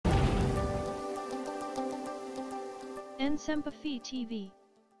Nsempa TV.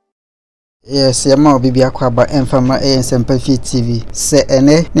 Yes, yama obibi akwaba enfama nsempa TV. Se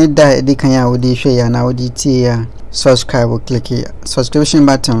ene ne da edi kan ya wodi hwe ya na wodi tie ya subscribe click subscription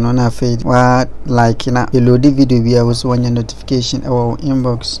button no na fade wa like na load video bi a was one notification or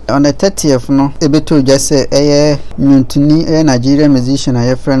inbox. On the 30th no ebeto just say Nursery Nigerian musician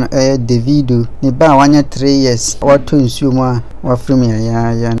a friend Davido ne ba wanya 3 years wato nsumu a wa from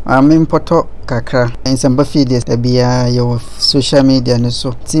ya amimpoto kakra nsempa feed bia your social media no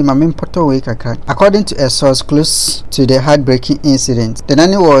so team amimpoto we kakra. According to a source close to the heartbreaking incident, the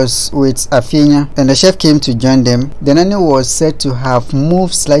nanny was with Ifeanyi and the chef came to join them. The nanny was said to have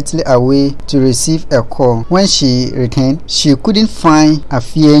moved slightly away to receive a call. When she returned, she couldn't find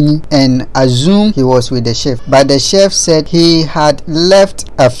Ifeanyi and assumed he was with the chef, but the chef said he had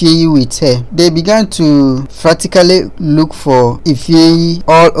left Ifeanyi with her. They began to frantically look for Ifeanyi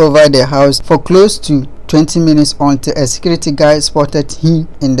all over the house for close to 20 minutes until a security guard spotted him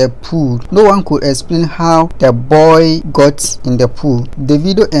in the pool. No one could explain how the boy got in the pool.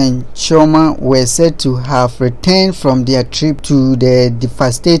 Davido and Chioma were said to have returned from their trip to the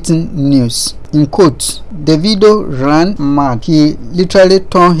devastating news. In quotes, Davido ran mad. He literally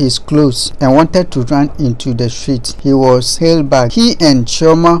torn his clothes and wanted to run into the street. He was held back. He and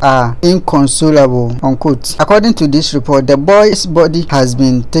Chioma are inconsolable, unquote. According to this report, the boy's body has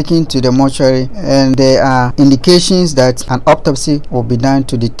been taken to the mortuary and there are indications that an autopsy will be done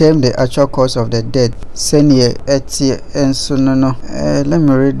to determine the actual cause of the death. Senior and so no. Let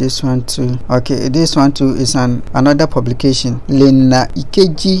me read this one too. Okay, this one too is another publication. Lena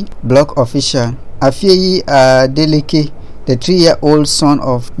Ikeji blog official. Ifeanyi Adeleke, the 3-year-old son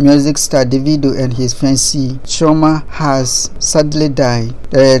of music star Davido and his fiancée Chioma, has sadly died.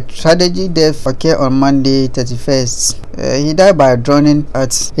 The tragic death occurred on Monday 31st. He died by drowning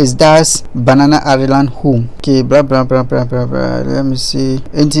at his dad's Banana Island home. Okay, blah. Let me see.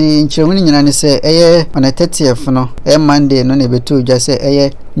 Enti nchewuni nyina say on the 30th no, Monday no nebeto just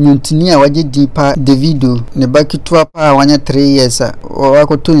say Nursery a waje dipa Davido ne bakitwa pa wanya 3 years a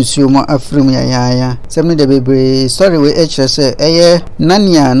wakoto nsuomo afrum ya semne de bebre story we say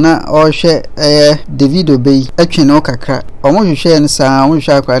nania na ohwe Davido bei atwe no kakra omo hwehwe ne saa omo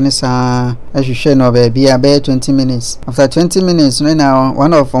hwehwe akwa ne saa ahwehwe no ba bia be 20 minutes. After 20 minutes no na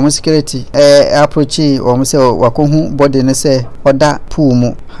one of our security approach omo say wakohu body ne say oda pool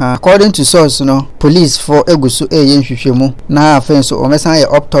mu. According to source no, police for egusu hwehwemu na afen so omesan ye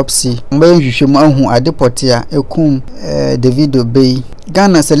autopsy mbe hwehwemu ahu adepotia ekum Davido bei.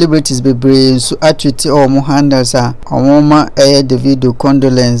 Ghana celebrities bebre so atwiti omo handles a omoma Davido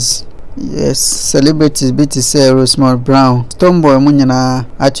condolence. Yes, celebrities bit say Rosemary Brown, Stonebwoy munyana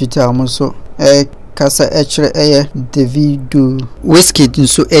atwiti omo so kasa echere Davido. Wizkid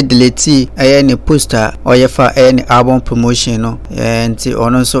nso delete ne poster oyefa ne album promotion no enti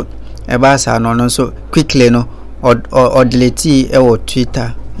ono so ebasa no so quickly no or delete wo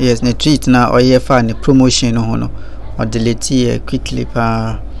Twitter. Yes, ne tweet na oyefa ne promotion no no or delete quickly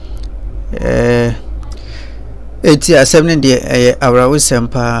pa eti assemble de awra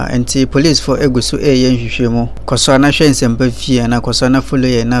nsempa enti police for egusu hwehwemu koso na hwe nsempa fie na koso na follow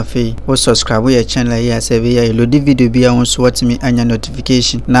ye na fe wo subscribe ye channel ye asebe ye load video bia won so watimi anya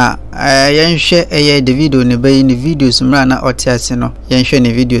notification na yenhwe Davido ne bayi ne videos mra na otiase no yenhwe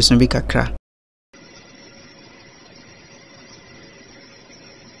ne videos no bi kakra.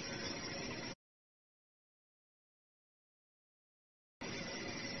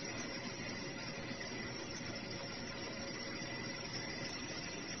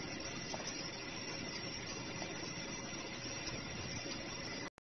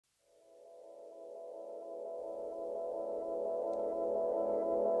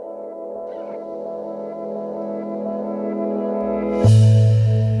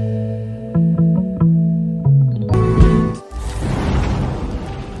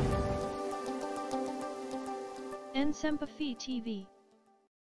 Nsempa TV.